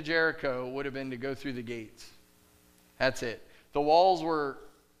get into Jericho would have been to go through the gates. That's it. The walls were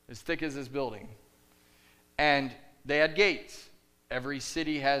as thick as this building. And they had gates. Every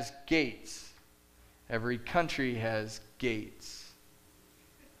city has gates. Every country has gates.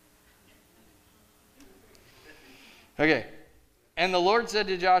 Okay. And the Lord said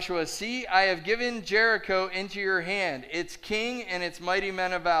to Joshua, see, I have given Jericho into your hand, its king and its mighty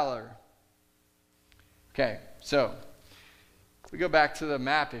men of valor. Okay, so we go back to the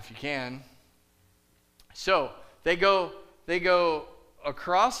map if you can. So they go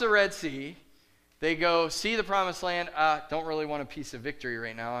across the Red Sea. They go see the promised land. Don't really want a piece of victory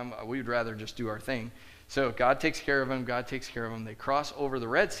right now. We'd rather just do our thing. So God takes care of them. God takes care of them. They cross over the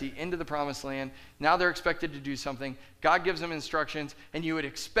Red Sea into the promised land. Now they're expected to do something. God gives them instructions, and you would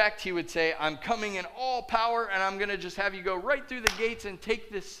expect he would say, I'm coming in all power, and I'm going to just have you go right through the gates and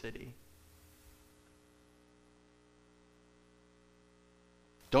take this city.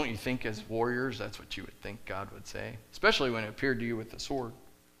 Don't you think as warriors that's what you would think God would say? Especially when it appeared to you with the sword.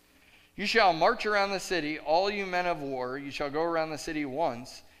 You shall march around the city, all you men of war. You shall go around the city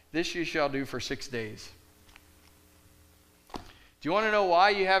once. This you shall do for 6 days. Do you want to know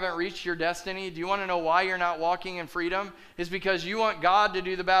why you haven't reached your destiny? Do you want to know why you're not walking in freedom? It's because you want God to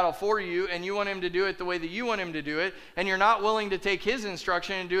do the battle for you, and you want him to do it the way that you want him to do it, and you're not willing to take his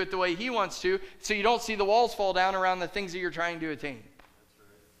instruction and do it the way he wants to, so you don't see the walls fall down around the things that you're trying to attain.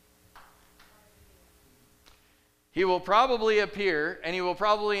 He will probably appear, and he will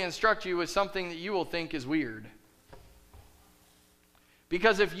probably instruct you with something that you will think is weird.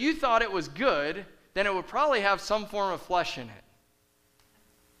 Because if you thought it was good, then it would probably have some form of flesh in it.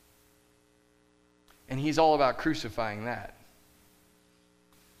 And he's all about crucifying that.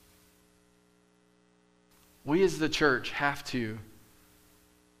 We as the church have to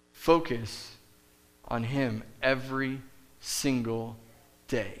focus on him every single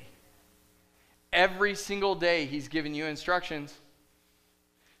day. Every single day he's giving you instructions.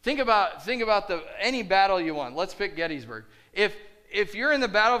 Think about any battle you want. Let's pick Gettysburg. If you're in the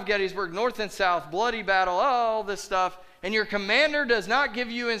Battle of Gettysburg, North and South, bloody battle, all this stuff, and your commander does not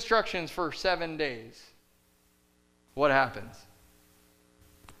give you instructions for 7 days, what happens?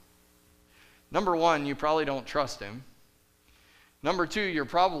 Number one, you probably don't trust him. Number two, you're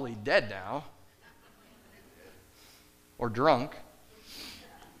probably dead now. Or drunk.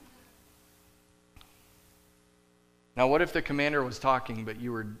 Now, what if the commander was talking, but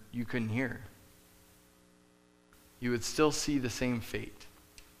you couldn't hear? You would still see the same fate.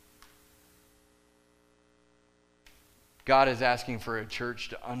 God is asking for a church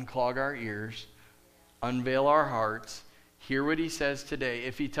to unclog our ears, unveil our hearts, hear what he says today.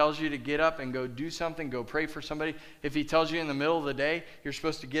 If he tells you to get up and go do something, go pray for somebody. If he tells you in the middle of the day you're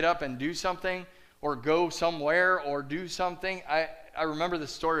supposed to get up and do something or go somewhere or do something. I remember the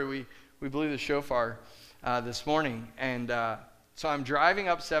story. we blew the shofar this morning. And so I'm driving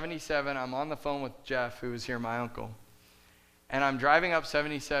up 77. I'm on the phone with Jeff, who was here, my uncle. And I'm driving up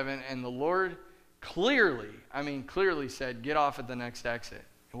 77, and the Lord clearly said, get off at the next exit.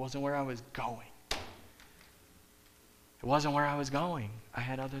 It wasn't where I was going. It wasn't where I was going. I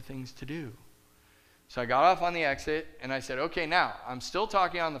had other things to do. So I got off on the exit, and I said, okay, now, I'm still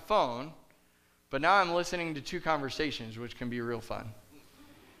talking on the phone, but now I'm listening to two conversations, which can be real fun.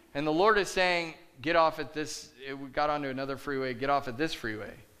 And the Lord is saying, get off at this. We got onto another freeway. Get off at this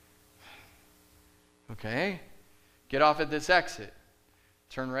freeway. Okay. Get off at this exit.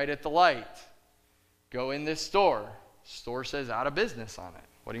 Turn right at the light. Go in this store. Store says out of business on it.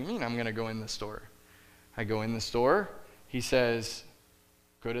 What do you mean I'm going to go in the store? I go in the store. He says,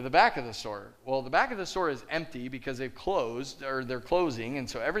 go to the back of the store. Well, the back of the store is empty because they've closed, or they're closing, and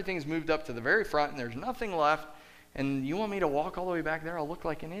so everything's moved up to the very front, and there's nothing left. And you want me to walk all the way back there? I'll look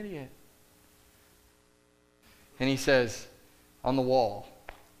like an idiot. And he says, on the wall,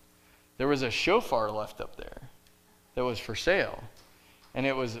 there was a shofar left up there that was for sale, and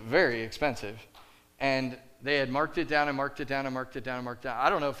it was very expensive. And they had marked it down and marked it down and marked it down and marked it down. I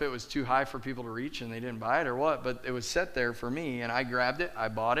don't know if it was too high for people to reach and they didn't buy it or what, but it was set there for me, and I grabbed it, I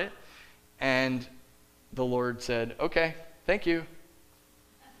bought it, and the Lord said, okay, thank you.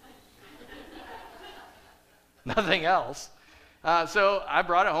 Nothing else. So I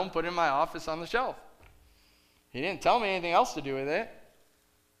brought it home, put it in my office on the shelf. He didn't tell me anything else to do with it.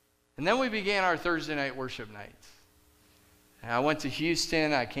 And then we began our Thursday night worship nights. And I went to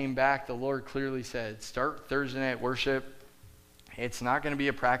Houston. I came back. The Lord clearly said, start Thursday night worship. It's not going to be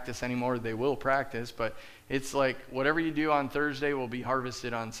a practice anymore. They will practice, but it's like whatever you do on Thursday will be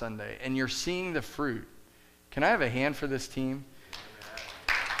harvested on Sunday. And you're seeing the fruit. Can I have a hand for this team?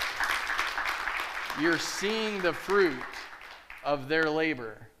 You're seeing the fruit of their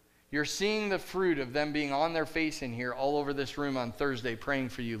labor. You're seeing the fruit of them being on their face in here all over this room on Thursday, praying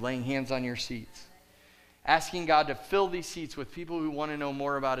for you, laying hands on your seats. Asking God to fill these seats with people who want to know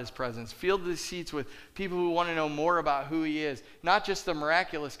more about his presence. Fill these seats with people who want to know more about who he is. Not just the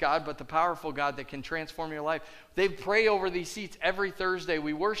miraculous God, but the powerful God that can transform your life. They pray over these seats every Thursday.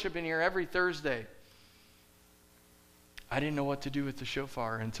 We worship in here every Thursday. I didn't know what to do with the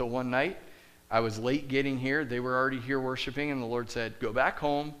shofar until one night. I was late getting here. They were already here worshiping, and the Lord said, go back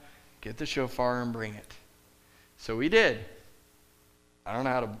home, get the shofar, and bring it. So we did. I don't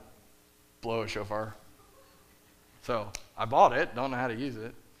know how to blow a shofar. So I bought it, don't know how to use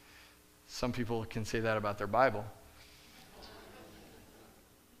it. Some people can say that about their Bible.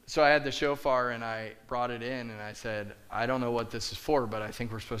 So I had the shofar and I brought it in and I said, I don't know what this is for, but I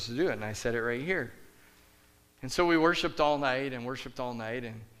think we're supposed to do it. And I said it right here. And so we worshiped all night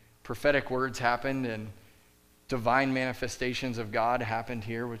and prophetic words happened and divine manifestations of God happened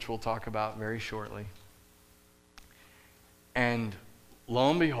here, which we'll talk about very shortly. And lo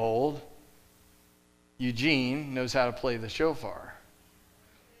and behold, Eugene knows how to play the shofar.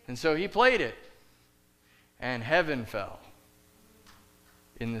 And so he played it. And heaven fell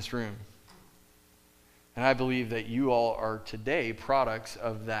in this room. And I believe that you all are today products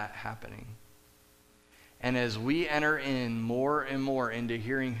of that happening. And as we enter in more and more into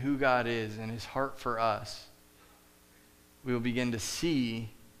hearing who God is and his heart for us, we will begin to see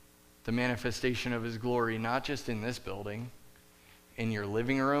the manifestation of his glory, not just in this building, in your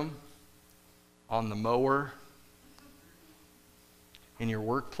living room, on the mower, in your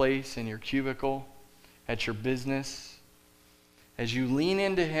workplace, in your cubicle, at your business. As you lean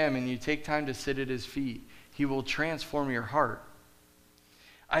into him and you take time to sit at his feet, he will transform your heart.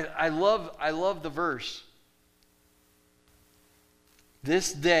 I love the verse.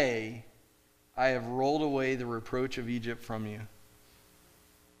 This day I have rolled away the reproach of Egypt from you.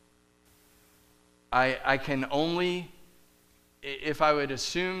 I can only, if I would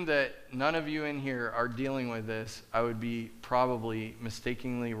assume that none of you in here are dealing with this, I would be probably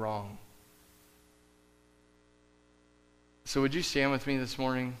mistakenly wrong. So would you stand with me this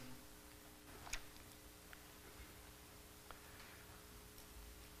morning?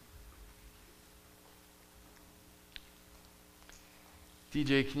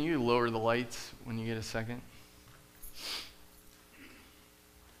 DJ, can you lower the lights when you get a second?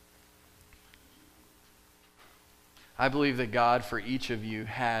 I believe that God, for each of you,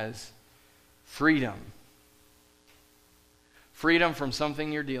 has freedom. Freedom from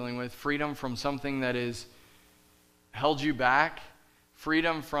something you're dealing with. Freedom from something that has held you back.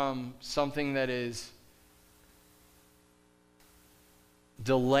 Freedom from something that is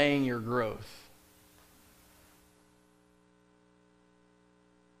delaying your growth.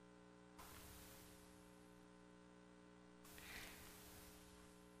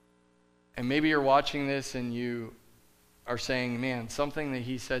 And maybe you're watching this and you are saying, man, something that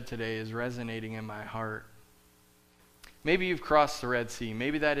he said today is resonating in my heart. Maybe you've crossed the Red Sea.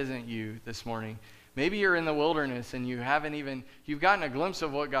 Maybe that isn't you this morning. Maybe you're in the wilderness and you've gotten a glimpse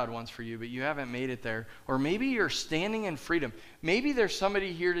of what God wants for you, but you haven't made it there. Or maybe you're standing in freedom. Maybe there's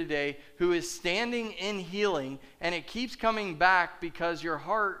somebody here today who is standing in healing and it keeps coming back because your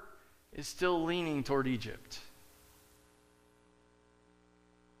heart is still leaning toward Egypt.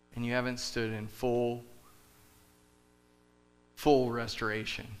 And you haven't stood in full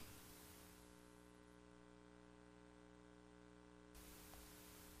restoration.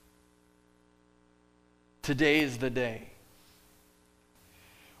 Today is the day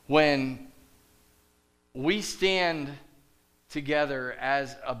when we stand together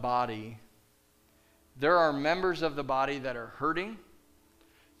as a body. There are members of the body that are hurting.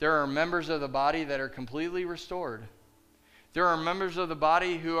 There are members of the body that are completely restored. There are members of the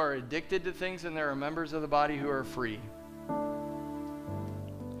body who are addicted to things, and there are members of the body who are free.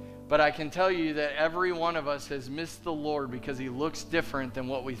 But I can tell you that every one of us has missed the Lord because he looks different than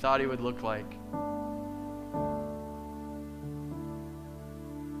what we thought he would look like.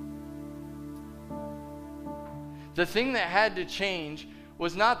 The thing that had to change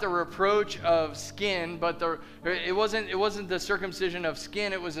was not the reproach of skin, but it wasn't the circumcision of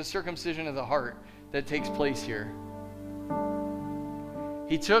skin, it was the circumcision of the heart that takes place here.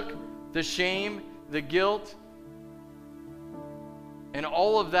 He took the shame, the guilt, and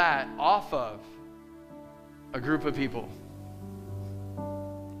all of that off of a group of people.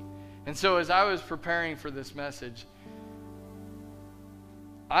 And so as I was preparing for this message,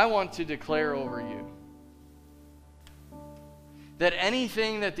 I want to declare over you that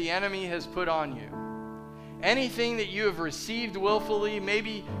anything that the enemy has put on you, anything that you have received willfully,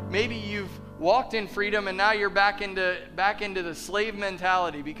 maybe you've walked in freedom and now you're back into the slave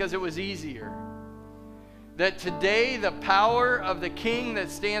mentality because it was easier. That today the power of the King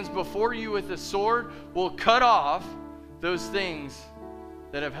that stands before you with the sword will cut off those things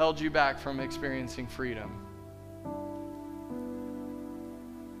that have held you back from experiencing freedom.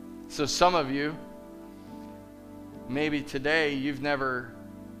 So some of you, maybe today you've never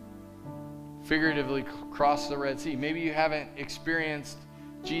figuratively crossed the Red Sea. Maybe you haven't experienced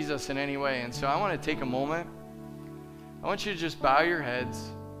Jesus in any way. And so I want to take a moment. I want you to just bow your heads.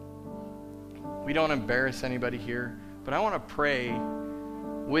 We don't embarrass anybody here, but I want to pray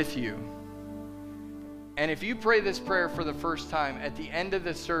with you. And if you pray this prayer for the first time, at the end of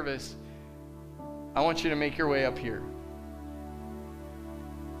this service, I want you to make your way up here.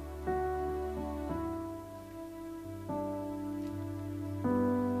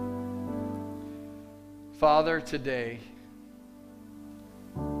 Father, today,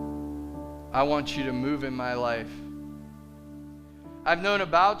 I want you to move in my life. I've known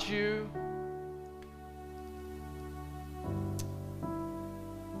about you.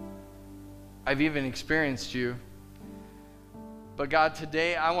 I've even experienced you. But God,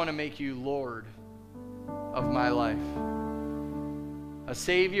 today I want to make you Lord of my life. A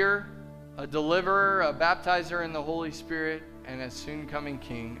Savior, a deliverer, a baptizer in the Holy Spirit, and a soon coming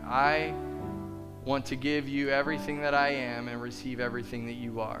King. I want to give you everything that I am and receive everything that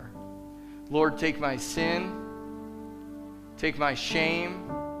you are. Lord, take my sin, take my shame,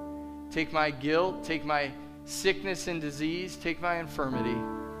 take my guilt, take my sickness and disease, take my infirmity.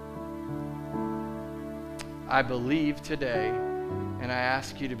 I believe today, and I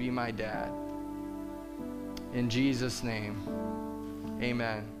ask you to be my dad. In Jesus' name,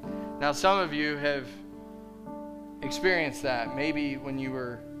 amen. Now, some of you have experienced that, maybe when you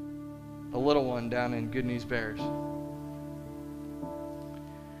were a little one down in Good News Bears.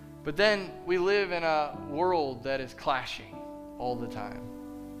 But then we live in a world that is clashing all the time.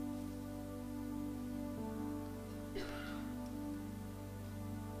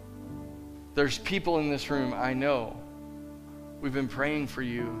 There's people in this room, I know, we've been praying for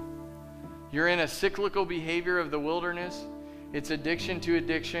you. You're in a cyclical behavior of the wilderness. It's addiction to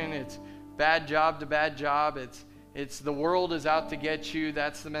addiction. It's bad job to bad job. It's the world is out to get you.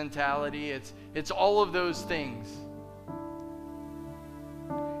 That's the mentality. It's all of those things.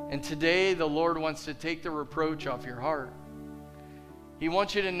 And today the Lord wants to take the reproach off your heart. He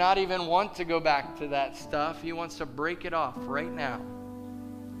wants you to not even want to go back to that stuff. He wants to break it off right now.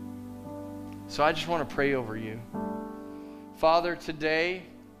 So I just want to pray over you. Father, today,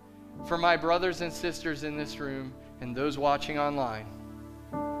 for my brothers and sisters in this room and those watching online,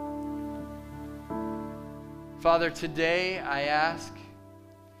 Father, today I ask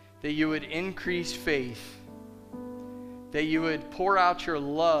that you would increase faith, that you would pour out your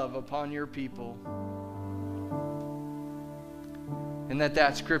love upon your people. And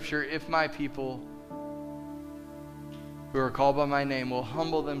that scripture, if my people who are called by my name will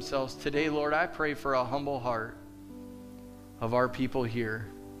humble themselves. Today, Lord, I pray for a humble heart of our people here.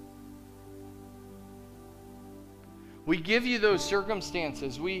 We give you those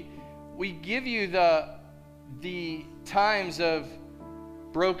circumstances. We give you the times of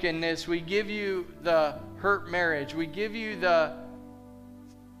brokenness. We give you the hurt marriage. We give you the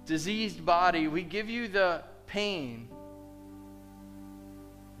diseased body. We give you the pain.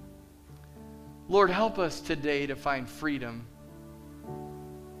 Lord, help us today to find freedom.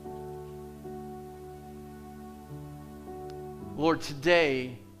 Lord,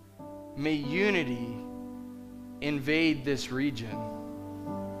 today, may unity invade this region.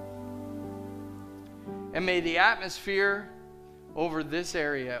 And may the atmosphere over this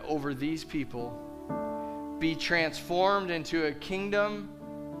area, over these people, be transformed into a kingdom,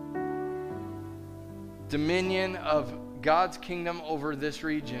 dominion of God's kingdom over this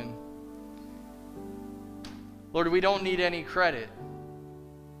region. Lord, we don't need any credit.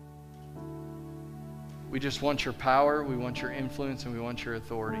 We just want your power, we want your influence, and we want your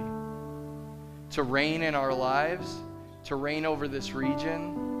authority to reign in our lives, to reign over this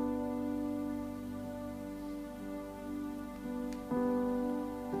region.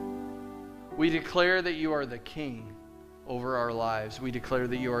 We declare that you are the King over our lives. We declare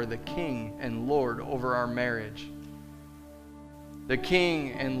that you are the King and Lord over our marriage, the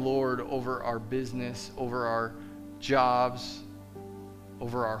King and Lord over our business, over our jobs,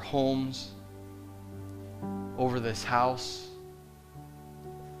 over our homes, over this house,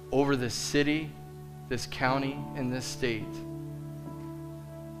 over this city, this county, and this state.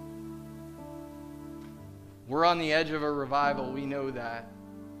 We're on the edge of a revival, we know that.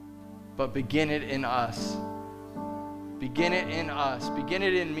 But begin it in us. Begin it in us. Begin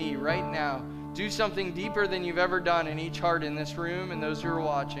it in me right now. Do something deeper than you've ever done in each heart in this room and those who are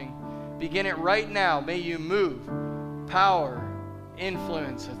watching. Begin it right now. May you move power,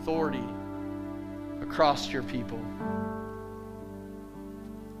 influence, authority across your people.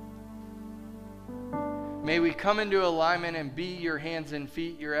 May we come into alignment and be your hands and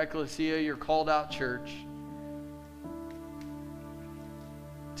feet, your ecclesia, your called out church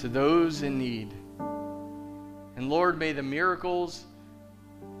to those in need. And Lord, may the miracles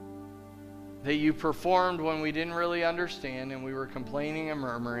that you performed when we didn't really understand and we were complaining and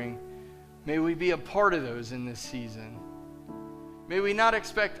murmuring, may we be a part of those in this season. May we not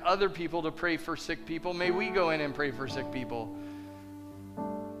expect other people to pray for sick people. May we go in and pray for sick people.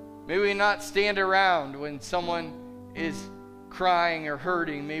 May we not stand around when someone is crying or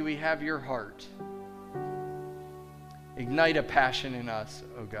hurting. May we have your heart. Ignite a passion in us,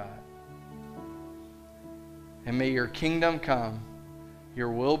 oh God. And may your kingdom come,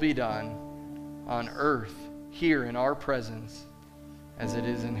 your will be done on earth, here in our presence, as it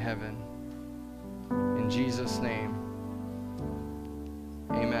is in heaven. In Jesus' name,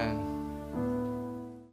 amen.